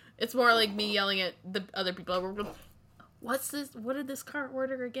 Like, it's more like me yelling at the other people I work with. What's this? What did this car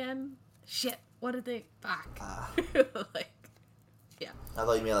order again? Shit. What did they? Fuck. Like, yeah. I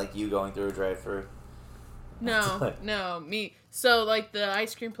thought you meant like you going through a drive-thru. No, me. So, like, the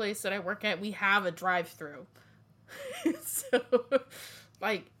ice cream place that I work at, we have a drive-thru. So,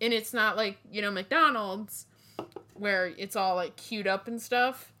 like, and it's not like, McDonald's, where it's all, like, queued up and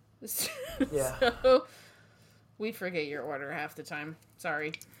stuff. Yeah. So, we forget your order half the time.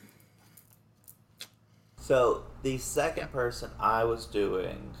 Sorry. So, the second person I was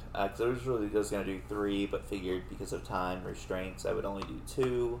doing, because I was going to do 3, but figured because of time restraints, I would only do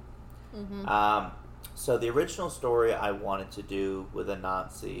 2. Mm-hmm. So, the original story I wanted to do with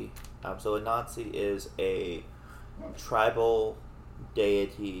Anansi. So, Anansi is a tribal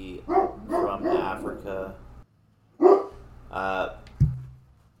deity from Africa.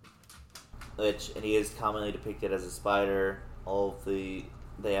 And he is commonly depicted as a spider.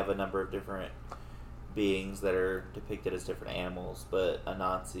 They have a number of different beings that are depicted as different animals, but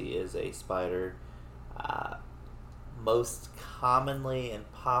Anansi is a spider. Most commonly in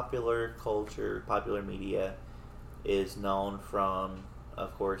popular culture, popular media, is known from,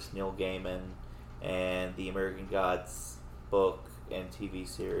 of course, Neil Gaiman and the American Gods book and TV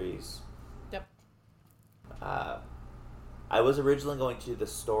series. Yep. I was originally going to do the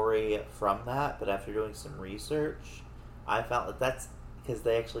story from that, but after doing some research, I found that that's because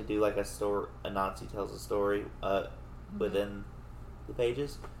they actually do like a story. Anansi tells a story within the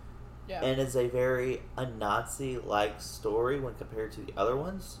pages. Yeah. And it's a very Anansi-like story when compared to the other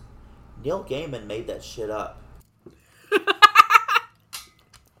ones. Neil Gaiman made that shit up.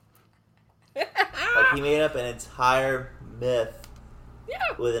 Like, he made up an entire myth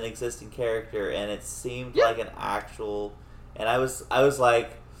with an existing character, and it seemed like an actual... And I was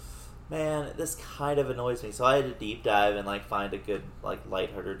like, man, this kind of annoys me. So I had to deep dive and, like, find a good, like,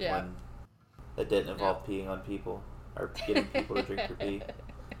 lighthearted one that didn't involve peeing on people, or getting people to drink your pee.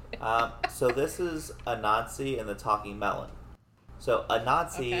 So this is Anansi and the Talking Melon. So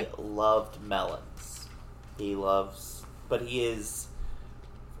Anansi loved melons. But he is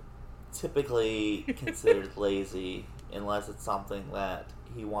typically considered lazy unless it's something that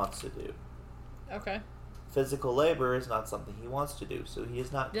he wants to do. Okay. Physical labor is not something he wants to do, so he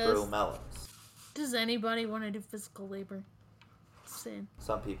does not grow melons. Does anybody want to do physical labor? Same.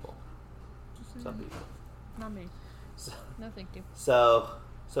 Some people. Some people. Not me. No, thank you. So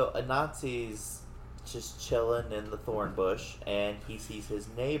Anansi's just chilling in the thorn bush, and he sees his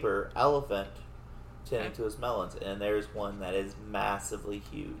neighbor, Elephant, tending to his melons, and there's one that is massively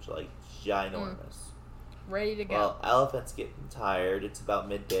huge, like ginormous. Ready to go. Well, Elephant's getting tired. It's about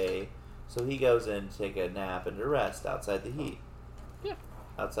midday, so he goes in to take a nap and to rest outside the heat. Yeah.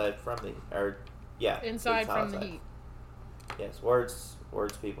 Outside from the... Inside from the heat. Yes, words,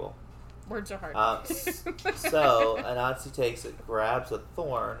 people. Words are hard. So, Anansi takes it, grabs a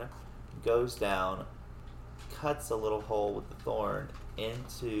thorn, goes down, cuts a little hole with the thorn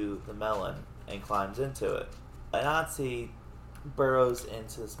into the melon, and climbs into it. Anansi burrows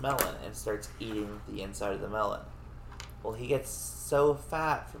into this melon and starts eating the inside of the melon. Well, he gets so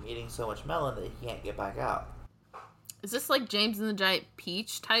fat from eating so much melon that he can't get back out. Is this like James and the Giant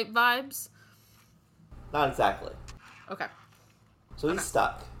Peach type vibes? Not exactly. Okay. So he's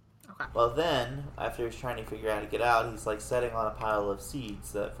stuck. Okay. Well, then, after he's trying to figure out how to get out, he's like setting on a pile of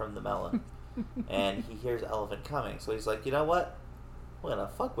seeds from the melon. And he hears Elephant coming. So he's like, you know what? I'm gonna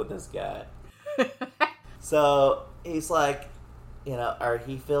fuck with this guy. So he's like, or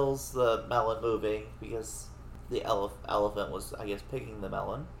he feels the melon moving because the elephant was, I guess, picking the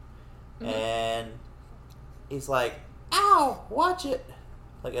melon. Mm-hmm. And he's like, ow, watch it.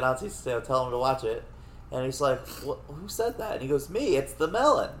 Like, Anansi's telling him to watch it. And he's like, who said that? And he goes, me, it's the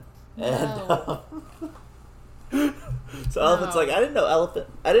melon. No. And so Elephant's like, I didn't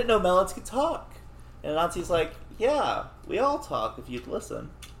know melons could talk. And Anansi's like, yeah, we all talk if you'd listen.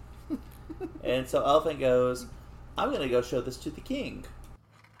 And so Elephant goes, I'm going to go show this to the king.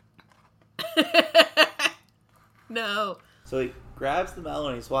 No. So he grabs the melon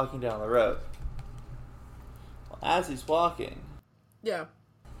and he's walking down the road. Well, as he's walking,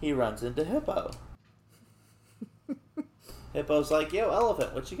 he runs into Hippo. Hippo's like, yo,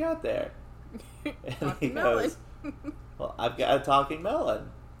 Elephant, what you got there? And he goes, well, I've got a talking melon.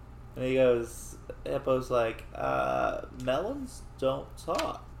 And he goes, Hippo's like, melons don't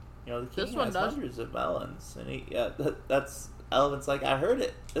talk. The king has hundreds of melons. And that's Elephant's like, I heard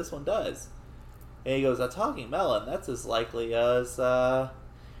it. This one does. And he goes, a talking melon, that's as likely as, and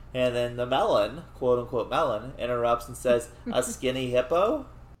then the melon, quote unquote melon, interrupts and says, a skinny hippo?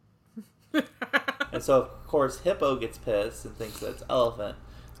 And so, of course, Hippo gets pissed and thinks that it's Elephant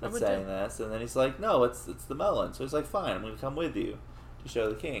that's saying this. And then he's like, no, it's the melon. So he's like, fine, I'm going to come with you to show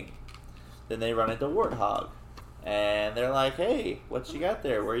the king. Then they run into Warthog. And they're like, hey, what you got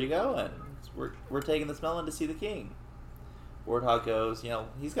there? Where are you going? We're taking this melon to see the king. Warthog goes,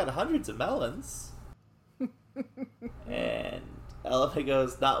 he's got hundreds of melons. And Elephant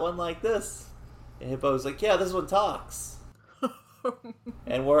goes, not one like this. And Hippo's like, yeah, this one talks.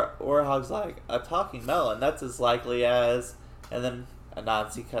 And Warthog's like, a talking melon, that's as likely as... And then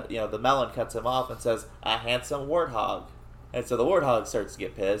Anansi the melon cuts him off and says, a handsome warthog. And so the warthog starts to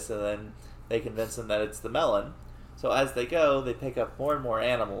get pissed, and then they convince him that it's the melon. So as they go, they pick up more and more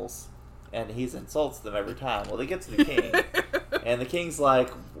animals, and he insults them every time. Well, they get to the king, and the king's like,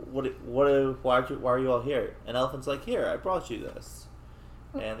 why are you all here? And Elephant's like, here, I brought you this.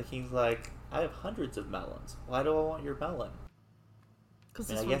 And the king's like, I have hundreds of melons. Why do I want your melon?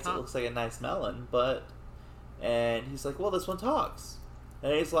 I guess it looks like a nice melon, but... And he's like, well, this one talks.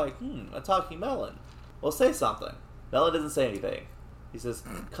 And he's like, a talking melon. Well, say something. Melon doesn't say anything. He says,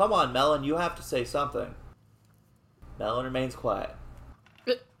 come on, Melon, you have to say something. Melon remains quiet.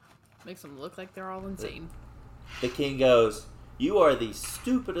 Makes them look like they're all insane. The king goes, you are the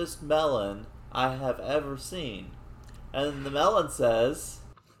stupidest melon I have ever seen. And the melon says,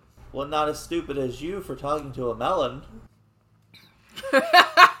 well, not as stupid as you for talking to a melon.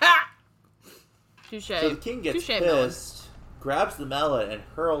 Touche. So the king gets pissed, melon. Grabs the melon, and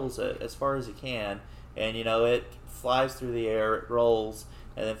hurls it as far as he can. And, it flies through the air, it rolls,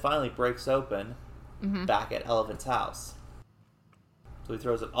 and then finally breaks open back at Elephant's house. So he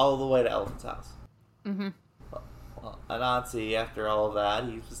throws it all the way to Elephant's house. Mm-hmm. Well, Anansi, after all of that,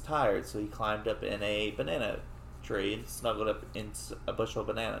 he was tired, so he climbed up in a banana tree and snuggled up in a bushel of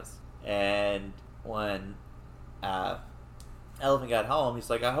bananas. And when Elephant got home, he's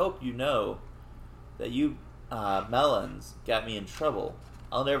like, I hope you know that you melons got me in trouble.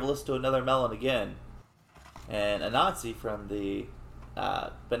 I'll never listen to another melon again. And Anansi from the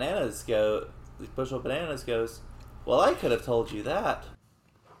bushel of bananas goes, well, I could have told you that.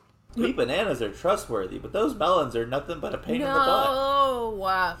 We bananas are trustworthy, but those melons are nothing but a pain in the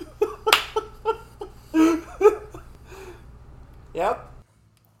butt. Yep.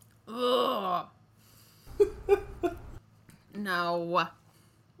 Ugh. No.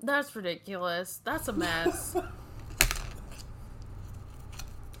 That's ridiculous. That's a mess.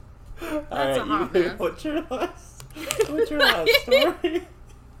 That's a hot mess. What's your last story?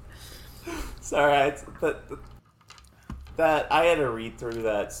 Sorry, that I had to read through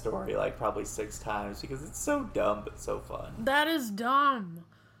that story like probably 6 times because it's so dumb but so fun. That is dumb.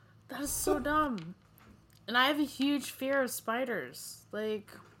 That is so dumb. And I have a huge fear of spiders. Like,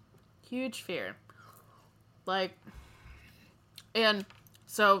 huge fear. Like, and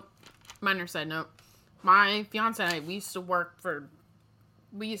so, minor side note, my fiance and I, we used to work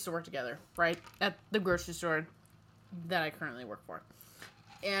together, right? At the grocery store that I currently work for.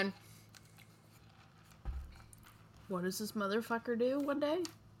 And what does this motherfucker do one day?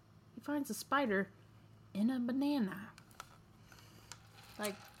 He finds a spider in a banana.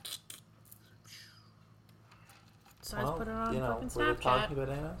 Like, decides to put it on fucking Snapchat. Were they talking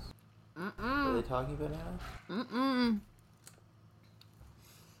bananas? Were they talking bananas?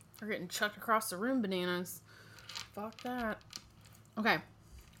 We're getting chucked across the room bananas. Fuck that. Okay.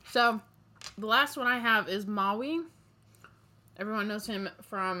 So, the last one I have is Maui. Everyone knows him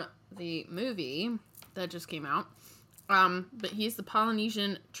from the movie that just came out. But he's the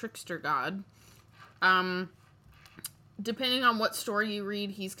Polynesian trickster god. Depending on what story you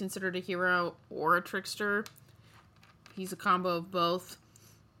read, he's considered a hero or a trickster. He's a combo of both.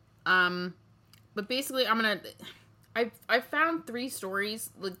 But basically, I found 3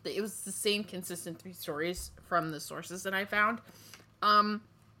 stories. Like, it was the same consistent 3 stories from the sources that I found.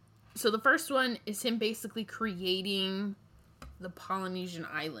 So the first one is him basically creating the Polynesian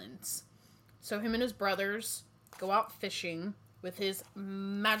islands. So him and his brothers go out fishing with his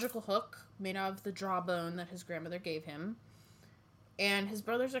magical hook made out of the jawbone that his grandmother gave him. And his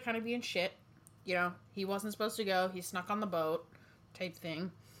brothers are kind of being shit. He wasn't supposed to go. He snuck on the boat type thing.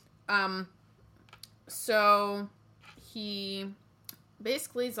 So he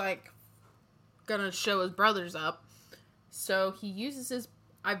basically is like gonna show his brothers up. So he uses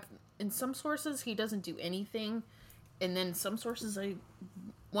in some sources he doesn't do anything. And then some sources,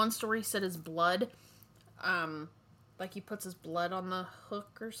 one story said his blood. Like he puts his blood on the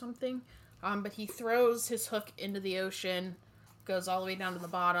hook or something. But he throws his hook into the ocean, goes all the way down to the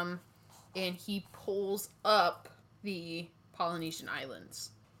bottom, and he pulls up the Polynesian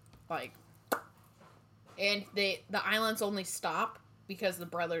islands. And the islands only stop because the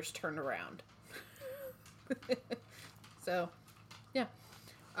brothers turn around. So, yeah.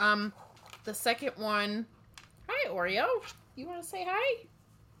 The second one, hi Oreo. You want to say hi?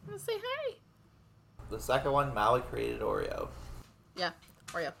 You want to say hi? The second one, Maui created Oreo. Yeah,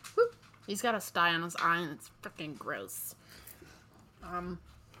 Oreo. Whoop. He's got a sty on his eye and it's freaking gross.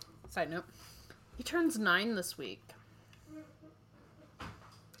 Side note. He turns 9 this week.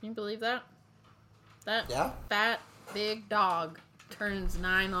 Can you believe that? That fat, big dog turns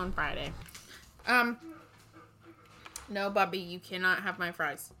 9 on Friday. No, Bubby, you cannot have my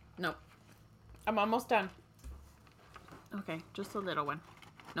fries. Nope. I'm almost done. Okay, just a little one.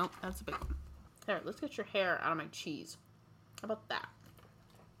 Nope, that's a big one. There, let's get your hair out of my cheese. How about that?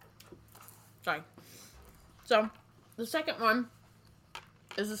 Sorry. So, the second one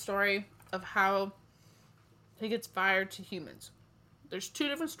is a story of how he gets fired to humans. There's 2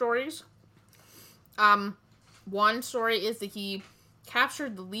 different stories. One story is that he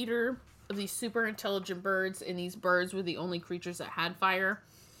captured the leader of these super intelligent birds, and these birds were the only creatures that had fire.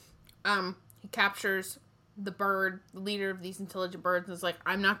 He captures the leader of these intelligent birds, and is like,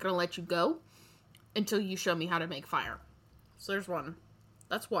 I'm not going to let you go until you show me how to make fire. So there's one.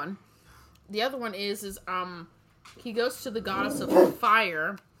 That's one. The other one is he goes to the goddess of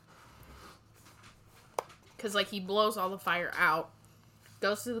fire, because, like, he blows all the fire out,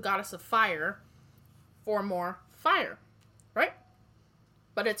 goes to the goddess of fire for more fire, right?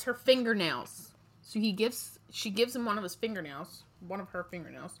 But it's her fingernails. So she gives him one of her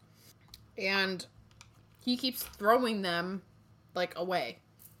fingernails, and he keeps throwing them, like, away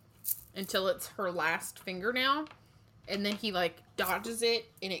until it's her last fingernail, and then he, like, dodges it,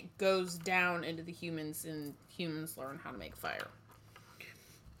 and it goes down into the humans, and humans learn how to make fire.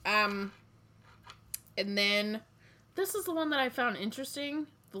 And then this is the one that I found interesting.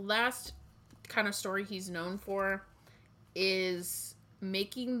 The last kind of story he's known for is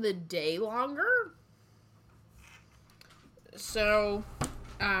making the day longer. So,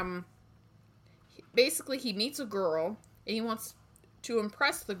 basically he meets a girl, and he wants to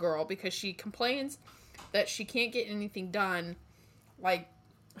impress the girl because she complains that she can't get anything done. Like,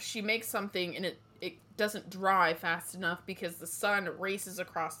 she makes something and it doesn't dry fast enough because the sun races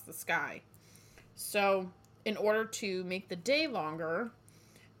across the sky. So, in order to make the day longer,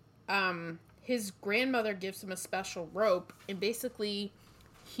 his grandmother gives him a special rope, and basically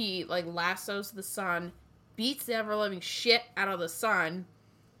he, like, lassos the sun, beats the ever-living shit out of the sun,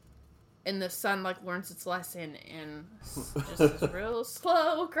 and the sun, like, learns its lesson and just is real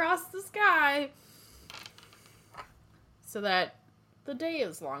slow across the sky so that the day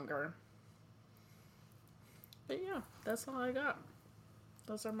is longer. But yeah, that's all I got.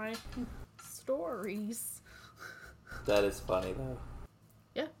 Those are my stories. That is funny, though.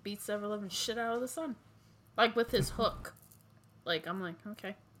 Yeah, beats the ever-living shit out of the sun. Like, with his hook. Like, I'm like,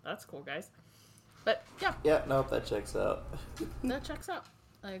 okay, that's cool, guys. But, yeah. Yeah, nope, that checks out. That checks out.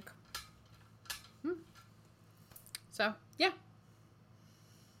 Like, So, yeah.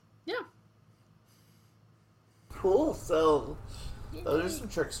 Yeah. Cool, so those are some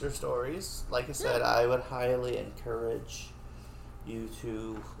Trickster stories. Like I said, I would highly encourage you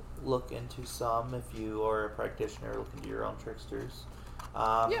to look into some if you are a practitioner, look into your own Tricksters.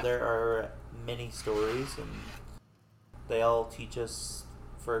 There are many stories, and they all teach us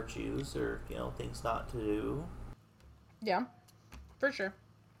virtues or, things not to do. Yeah, for sure.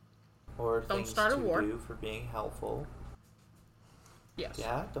 Or don't things start a to war. do for being helpful. Yes.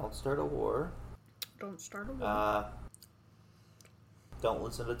 Yeah, don't start a war. Don't start a war. Don't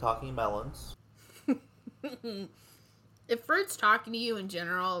listen to talking melons. If fruit's talking to you in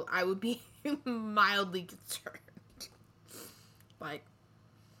general, I would be mildly concerned. Like,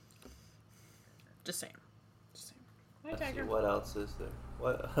 just saying. Let's see, what else is there?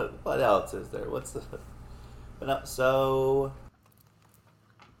 What else is there? What's the... But no, so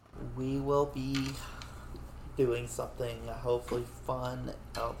we will be doing something hopefully fun.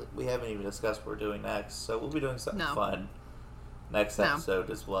 We haven't even discussed what we're doing next, so we'll be doing something fun next episode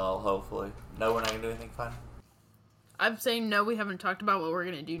as well, hopefully. No, we're not going to do anything fun? I'm saying no, we haven't talked about what we're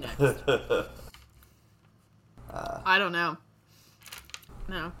going to do next. I don't know.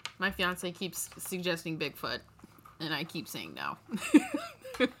 No. My fiance keeps suggesting Bigfoot, and I keep saying no.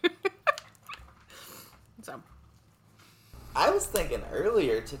 So. I was thinking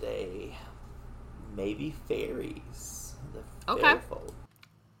earlier today, maybe fairies. The Fairfold.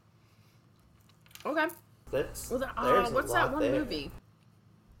 Okay. There's what's that one movie?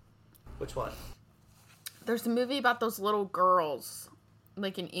 Which one? There's a movie about those little girls,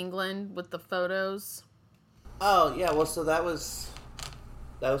 like in England, with the photos. Oh, yeah, well, so that was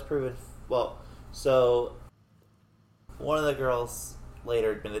proven, well, so one of the girls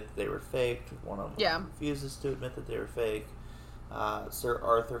later admitted that they were fake. One of them refuses to admit that they were fake. Sir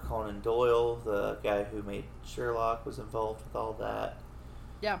Arthur Conan Doyle, the guy who made Sherlock, was involved with all that.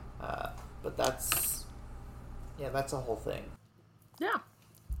 Yeah. But that's a whole thing. Yeah.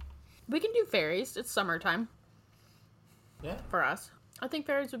 We can do fairies. It's summertime. Yeah. For us. I think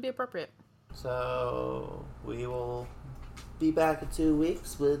fairies would be appropriate. So, we will be back in 2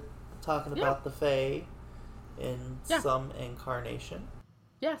 weeks with talking about the Fae in some incarnation.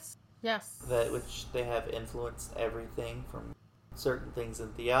 Yes. Which they have influenced everything from certain things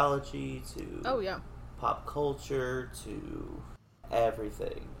in theology to pop culture to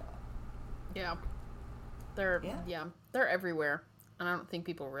everything. Yeah. They're everywhere. And I don't think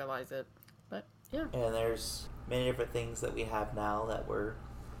people realize it. But yeah. And there's many different things that we have now that were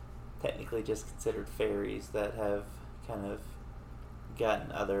technically just considered fairies that have kind of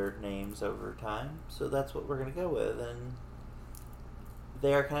gotten other names over time. So that's what we're going to go with. And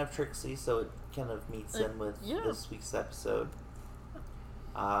they are kind of tricksy, so it kind of meets in with this week's episode.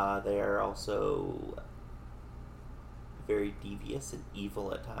 They are also very devious and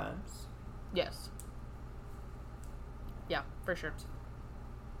evil at times. Yes. Yeah, for sure.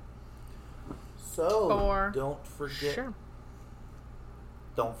 So, don't forget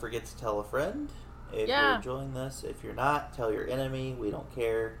to tell a friend, if you're enjoying this. If you're not, tell your enemy. We don't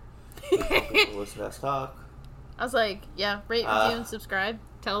care. We just want people to listen to us talk. I was like, yeah, rate, review, and subscribe.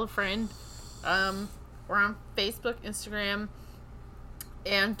 Tell a friend. We're on Facebook, Instagram,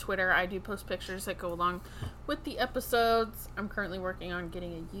 and Twitter. I do post pictures that go along with the episodes. I'm currently working on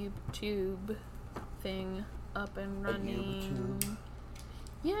getting a YouTube thing up and running.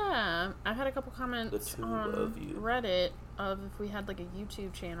 Yeah, I've had a couple comments on Reddit of if we had like a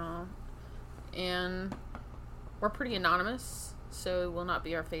YouTube channel, and we're pretty anonymous, so it will not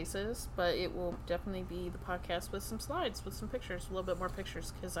be our faces, but it will definitely be the podcast with some slides, with some pictures, a little bit more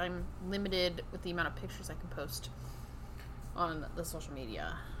pictures, because I'm limited with the amount of pictures I can post on the social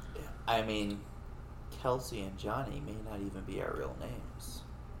media. I mean, Kelsey and Johnny may not even be our real names.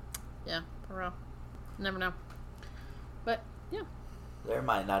 Yeah, for real. Never know. But, yeah. There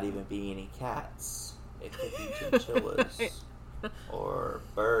might not even be any cats. It could be chinchillas. Or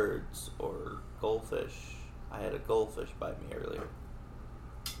birds. Or goldfish. I had a goldfish bite me earlier.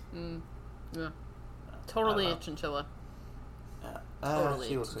 Yeah. Totally a chinchilla. Yeah. Totally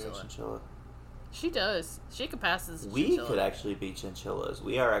she looks like a chinchilla. She does. She could pass as a we chinchilla. Could actually be chinchillas.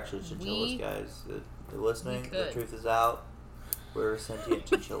 We are actually chinchillas, guys. If you're listening, the truth is out. We're sentient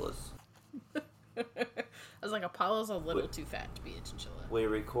chinchillas. I was like, Apollo's a little too fat to be a chinchilla. We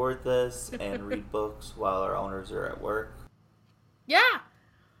record this and read books while our owners are at work. Yeah!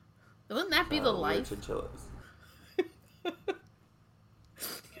 Wouldn't that be the life? We're chinchillas.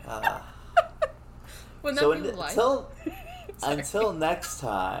 Wouldn't that be the life? Until next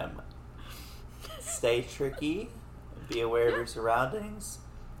time, stay tricky. Be aware of your surroundings.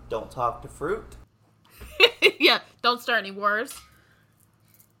 Don't talk to fruit. Yeah, don't start any wars.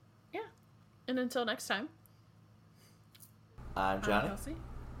 Yeah. And until next time. I'm Johnny. I'm Kelsey.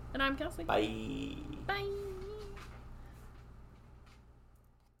 And I'm Kelsey. Bye. Bye.